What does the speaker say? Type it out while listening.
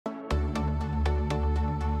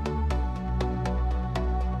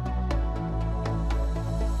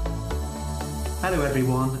Hello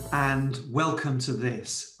everyone, and welcome to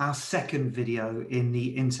this, our second video in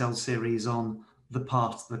the Intel series on the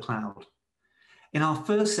path to the cloud. In our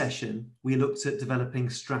first session, we looked at developing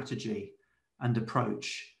strategy and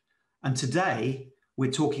approach. And today, we're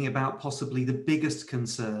talking about possibly the biggest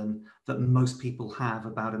concern that most people have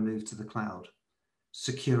about a move to the cloud: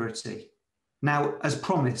 security. Now, as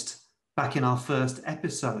promised back in our first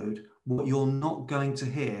episode, what you're not going to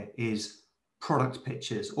hear is product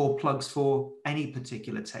pitches or plugs for any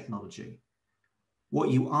particular technology.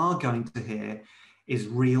 What you are going to hear is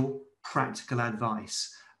real practical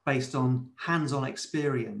advice based on hands-on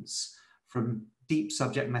experience from deep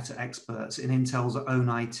subject matter experts in Intel's own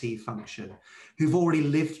IT function who've already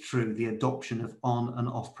lived through the adoption of on and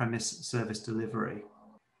off-premise service delivery.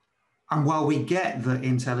 And while we get that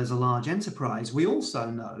Intel is a large enterprise, we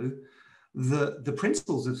also know that the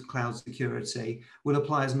principles of cloud security will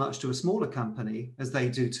apply as much to a smaller company as they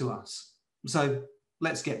do to us. So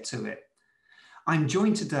let's get to it. I'm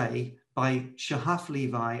joined today by Shachaf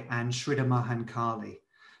Levi and Sridhar Mahankali.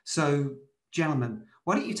 So gentlemen,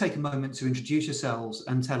 why don't you take a moment to introduce yourselves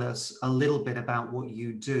and tell us a little bit about what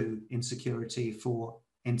you do in security for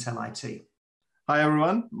Intel IT. Hi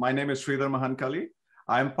everyone, my name is Sridhar Mahankali.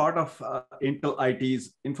 I'm part of Intel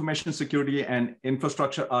IT's Information Security and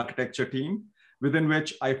Infrastructure Architecture team, within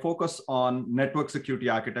which I focus on network security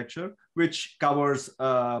architecture, which covers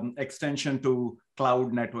extension to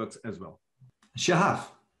cloud networks as well. Shachaf.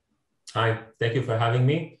 Hi, thank you for having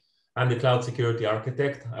me. I'm the cloud security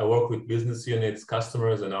architect. I work with business units,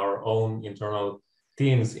 customers, and our own internal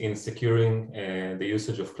teams in securing the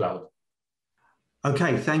usage of cloud.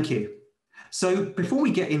 Okay, thank you. So before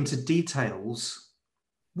we get into details,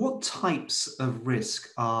 what types of risk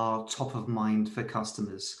are top of mind for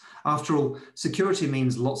customers? After all, security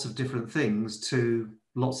means lots of different things to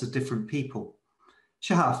lots of different people.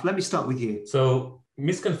 Shachaf, let me start with you. So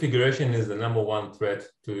misconfiguration is the number one threat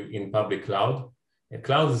in public cloud. A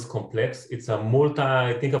cloud is complex. It's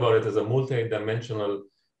think about it as a multi-dimensional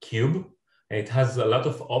cube. And it has a lot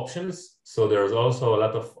of options. So there's also a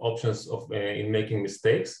lot of options in making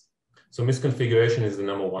mistakes. So misconfiguration is the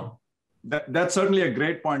number one. That's certainly a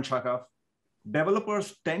great point, Shachaf.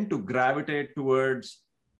 Developers tend to gravitate towards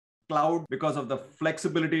cloud because of the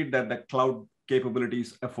flexibility that the cloud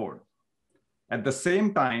capabilities afford. At the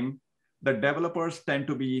same time, the developers tend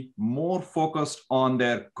to be more focused on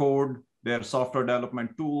their code, their software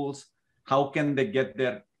development tools, how can they get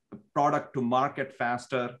their product to market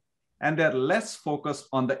faster, and they're less focused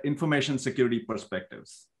on the information security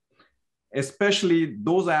perspectives, especially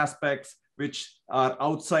those aspects which are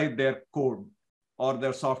outside their code or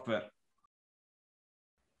their software.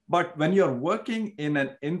 But when you're working in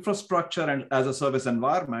an infrastructure and as a service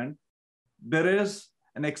environment, there is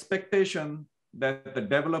an expectation that the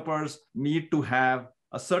developers need to have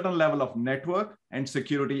a certain level of network and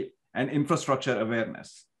security and infrastructure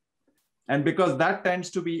awareness. And because that tends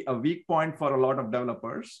to be a weak point for a lot of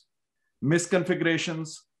developers,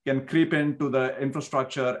 misconfigurations can creep into the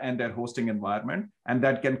infrastructure and their hosting environment, and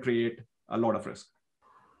that can create a lot of risk.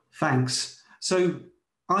 Thanks. So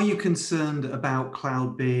are you concerned about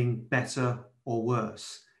cloud being better or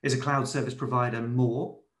worse? Is a cloud service provider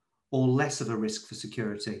more or less of a risk for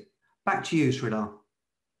security? Back to you, Sridhar.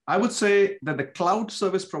 I would say that the cloud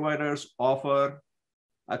service providers offer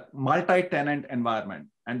a multi-tenant environment.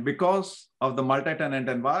 And because of the multi-tenant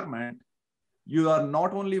environment, you are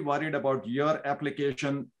not only worried about your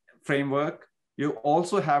application framework, you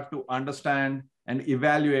also have to understand and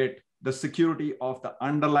evaluate the security of the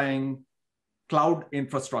underlying cloud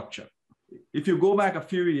infrastructure. If you go back a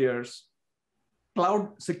few years,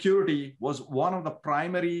 cloud security was one of the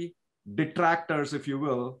primary detractors, if you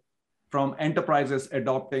will, from enterprises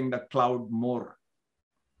adopting the cloud more.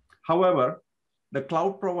 However, the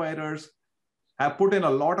cloud providers have put in a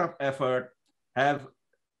lot of effort, have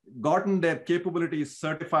gotten their capabilities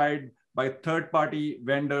certified by third-party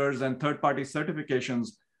vendors and third-party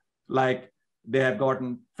certifications, like they have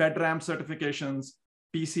gotten FedRAMP certifications,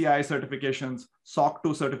 PCI certifications, SOC 2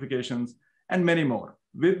 certifications, and many more.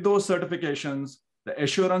 With those certifications, the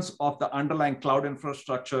assurance of the underlying cloud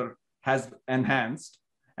infrastructure has enhanced,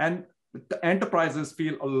 and the enterprises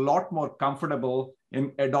feel a lot more comfortable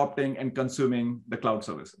in adopting and consuming the cloud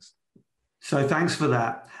services. So thanks for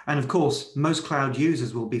that. And of course, most cloud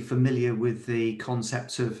users will be familiar with the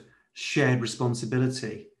concept of shared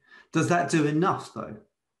responsibility. Does that do enough though?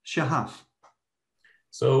 Shachaf.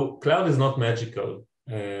 So cloud is not magical.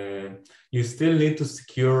 You still need to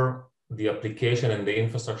secure the application and the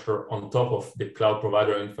infrastructure on top of the cloud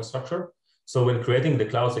provider infrastructure. So when creating the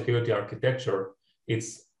cloud security architecture,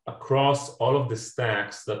 it's across all of the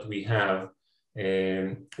stacks that we have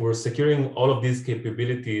we're securing all of these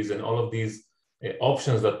capabilities and all of these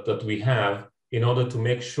options that we have in order to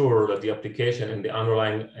make sure that the application and the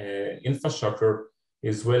underlying infrastructure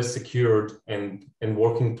is well secured and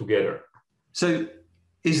working together. So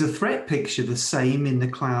is the threat picture the same in the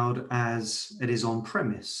cloud as it is on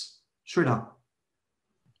premise? Sridhar?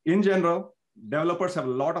 In general, developers have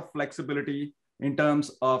a lot of flexibility in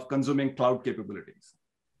terms of consuming cloud capabilities.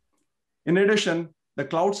 In addition, the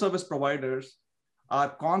cloud service providers are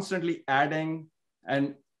constantly adding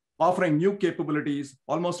and offering new capabilities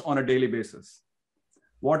almost on a daily basis.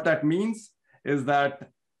 What that means is that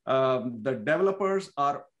the developers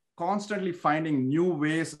are constantly finding new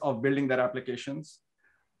ways of building their applications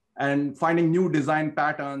and finding new design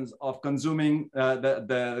patterns of consuming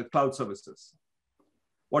the cloud services.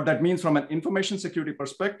 What that means from an information security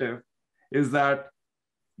perspective is that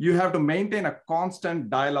you have to maintain a constant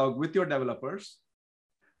dialogue with your developers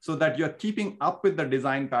so that you're keeping up with the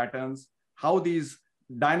design patterns, how these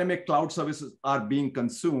dynamic cloud services are being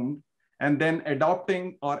consumed, and then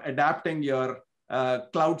adopting or adapting your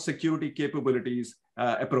cloud security capabilities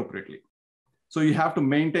appropriately. So you have to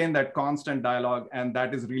maintain that constant dialogue, and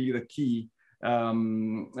that is really the key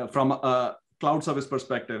from a cloud service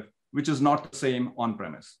perspective, which is not the same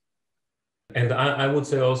on-premise. And I would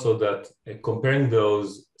say also that comparing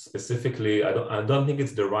those specifically, I don't think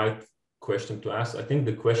it's the right question to ask. I think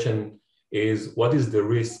the question is, what is the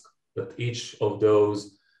risk that each of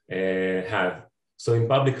those have? So in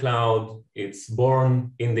public cloud, it's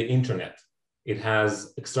born in the internet. It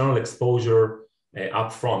has external exposure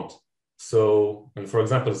upfront. So, and for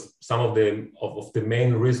example, some of the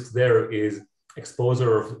main risks there is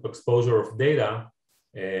exposure of data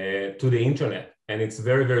to the internet. And it's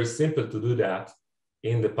very, very simple to do that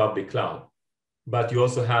in the public cloud. But you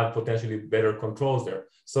also have potentially better controls there.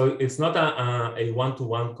 So it's not a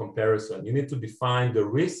one-to-one comparison. You need to define the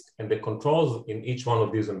risk and the controls in each one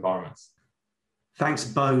of these environments. Thanks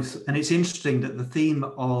both. And it's interesting that the theme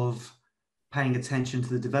of paying attention to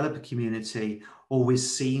the developer community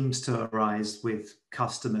always seems to arise with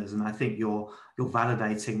customers. And I think you're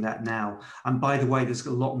validating that now. And by the way, there's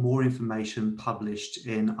a lot more information published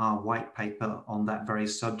in our white paper on that very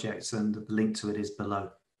subject, and the link to it is below.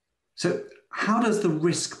 So how does the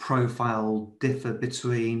risk profile differ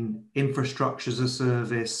between infrastructure as a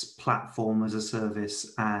service, platform as a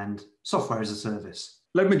service, and software as a service?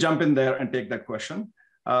 Let me jump in there and take that question.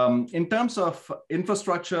 In terms of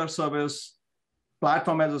infrastructure service,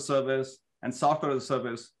 platform as a service, and software as a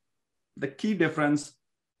service, the key difference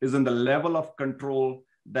is in the level of control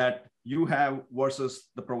that you have versus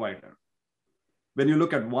the provider. When you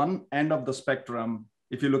look at one end of the spectrum,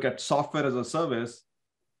 if you look at software as a service,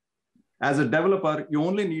 as a developer, you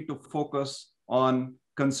only need to focus on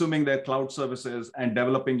consuming their cloud services and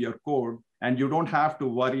developing your code, and you don't have to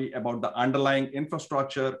worry about the underlying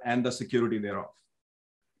infrastructure and the security thereof,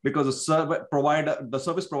 because the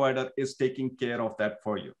service provider is taking care of that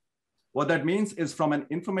for you. What that means is, from an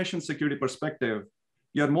information security perspective,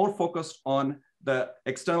 you're more focused on the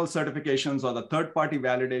external certifications or the third-party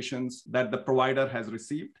validations that the provider has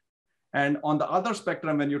received. And on the other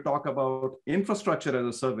spectrum, when you talk about infrastructure as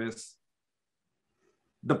a service,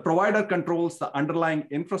 the provider controls the underlying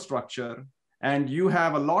infrastructure, and you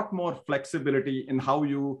have a lot more flexibility in how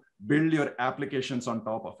you build your applications on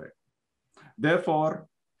top of it. Therefore,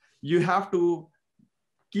 you have to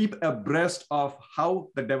keep abreast of how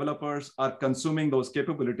the developers are consuming those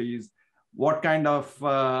capabilities, what kind of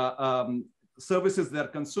services they're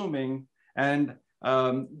consuming, and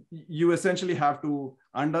you essentially have to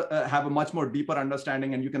have a much more deeper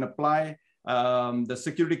understanding, and you can apply the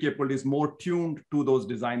security capabilities more tuned to those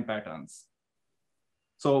design patterns.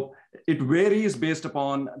 So it varies based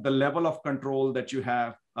upon the level of control that you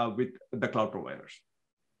have with the cloud providers.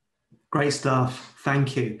 Great stuff.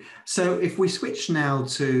 Thank you. So if we switch now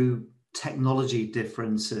to technology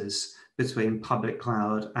differences between public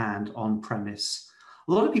cloud and on-premise,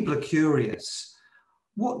 a lot of people are curious,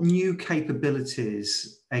 what new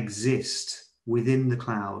capabilities exist within the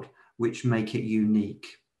cloud which make it unique?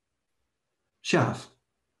 Shachaf.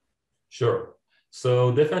 Sure.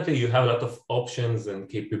 So definitely you have a lot of options and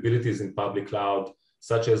capabilities in public cloud,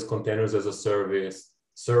 such as containers as a service,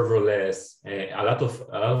 serverless, a lot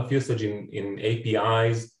of usage in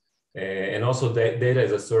APIs, and also data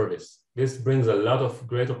as a service. This brings a lot of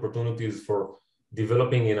great opportunities for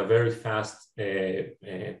developing in a very fast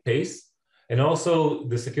pace. And also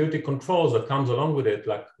the security controls that comes along with it,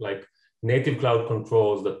 like native cloud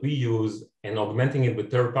controls that we use, and augmenting it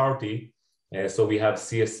with third party. So we have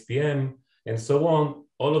CSPM and so on.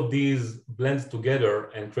 All of these blend together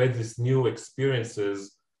and create these new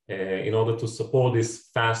experiences in order to support this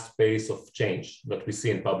fast pace of change that we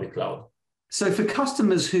see in public cloud. So for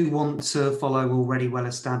customers who want to follow already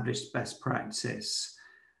well-established best practice,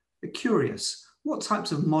 they're curious, what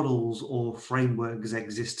types of models or frameworks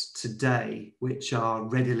exist today which are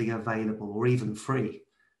readily available or even free?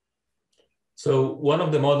 So one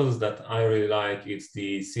of the models that I really like is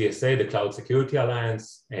the CSA, the Cloud Security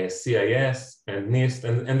Alliance, CIS, and NIST,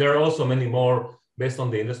 and there are also many more based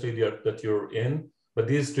on the industry that you're in, but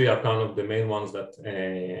these three are kind of the main ones that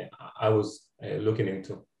I was looking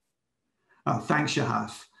into. Oh, thanks,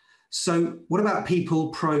 Shachaf. So what about people,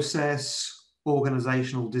 process,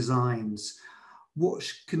 organizational designs? What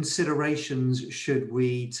considerations should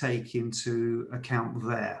we take into account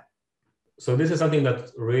there? So this is something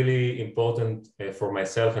that's really important for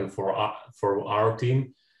myself and for our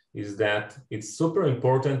team, is that it's super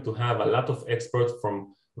important to have a lot of experts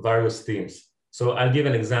from various teams. So I'll give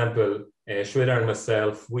an example. Sridhar and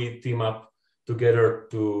myself, we team up together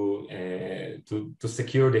to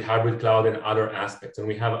secure the hybrid cloud and other aspects, and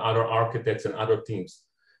we have other architects and other teams.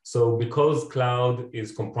 So because cloud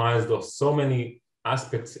is comprised of so many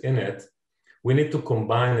aspects in it, we need to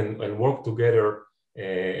combine and work together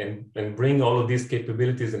and bring all of these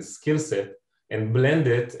capabilities and skill set and blend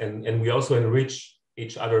it, and we also enrich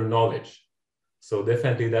each other knowledge. So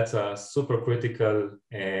definitely that's a super critical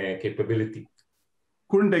capability.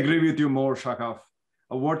 Couldn't agree with you more, Shachaf.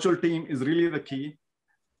 A virtual team is really the key,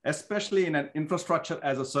 especially in an infrastructure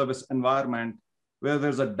as a service environment where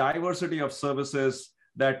there's a diversity of services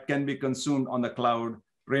that can be consumed on the cloud,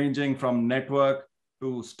 ranging from network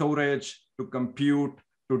to storage, to compute,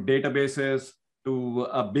 to databases, to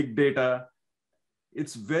big data.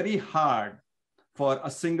 It's very hard for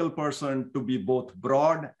a single person to be both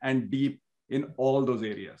broad and deep in all those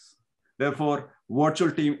areas. Therefore,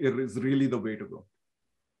 virtual team is really the way to go.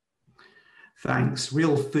 Thanks.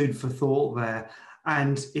 Real food for thought there.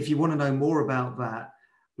 And if you want to know more about that,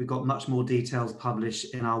 we've got much more details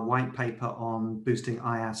published in our white paper on boosting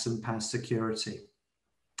IaaS and PaaS security.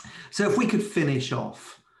 So if we could finish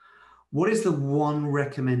off, what is the one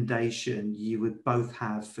recommendation you would both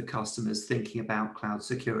have for customers thinking about cloud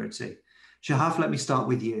security? Shachaf, let me start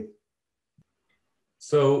with you.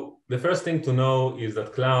 So the first thing to know is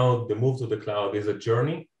that the move to the cloud is a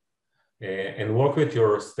journey, and work with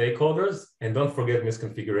your stakeholders, and don't forget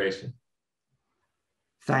misconfiguration.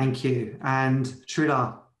 Thank you. And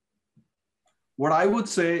Sridhar? What I would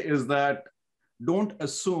say is that don't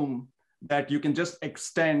assume that you can just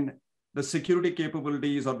extend the security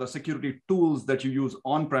capabilities or the security tools that you use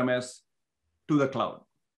on-premise to the cloud.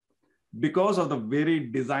 Because of the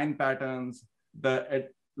varied design patterns, a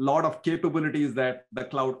lot of capabilities that the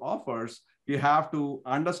cloud offers, you have to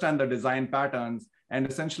understand the design patterns and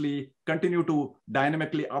essentially continue to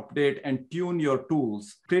dynamically update and tune your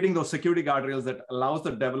tools, creating those security guardrails that allows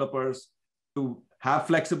the developers to have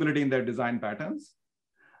flexibility in their design patterns,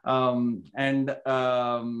 and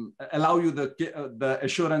allow you the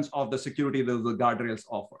assurance of the security that the guardrails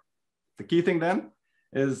offer. The key thing then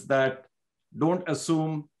is that don't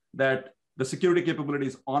assume that the security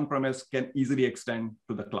capabilities on-premise can easily extend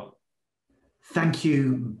to the cloud. Thank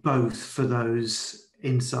you both for those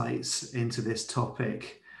insights into this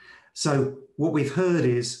topic. So what we've heard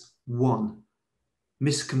is, one,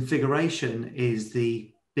 misconfiguration is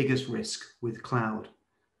the biggest risk with cloud.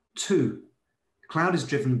 Two, cloud is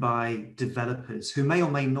driven by developers who may or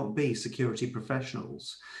may not be security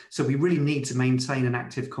professionals. So we really need to maintain an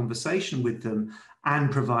active conversation with them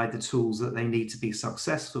and provide the tools that they need to be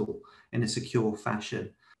successful in a secure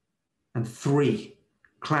fashion. And three,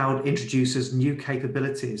 cloud introduces new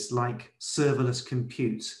capabilities like serverless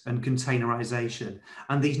compute and containerization.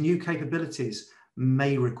 And these new capabilities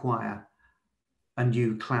may require a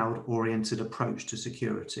new cloud-oriented approach to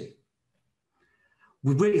security.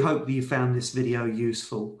 We really hope that you found this video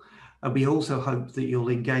useful. And we also hope that you'll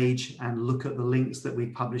engage and look at the links that we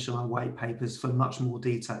publish on our white papers for much more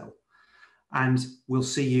detail. And we'll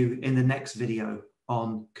see you in the next video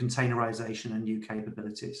on containerization and new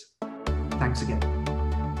capabilities. Thanks again.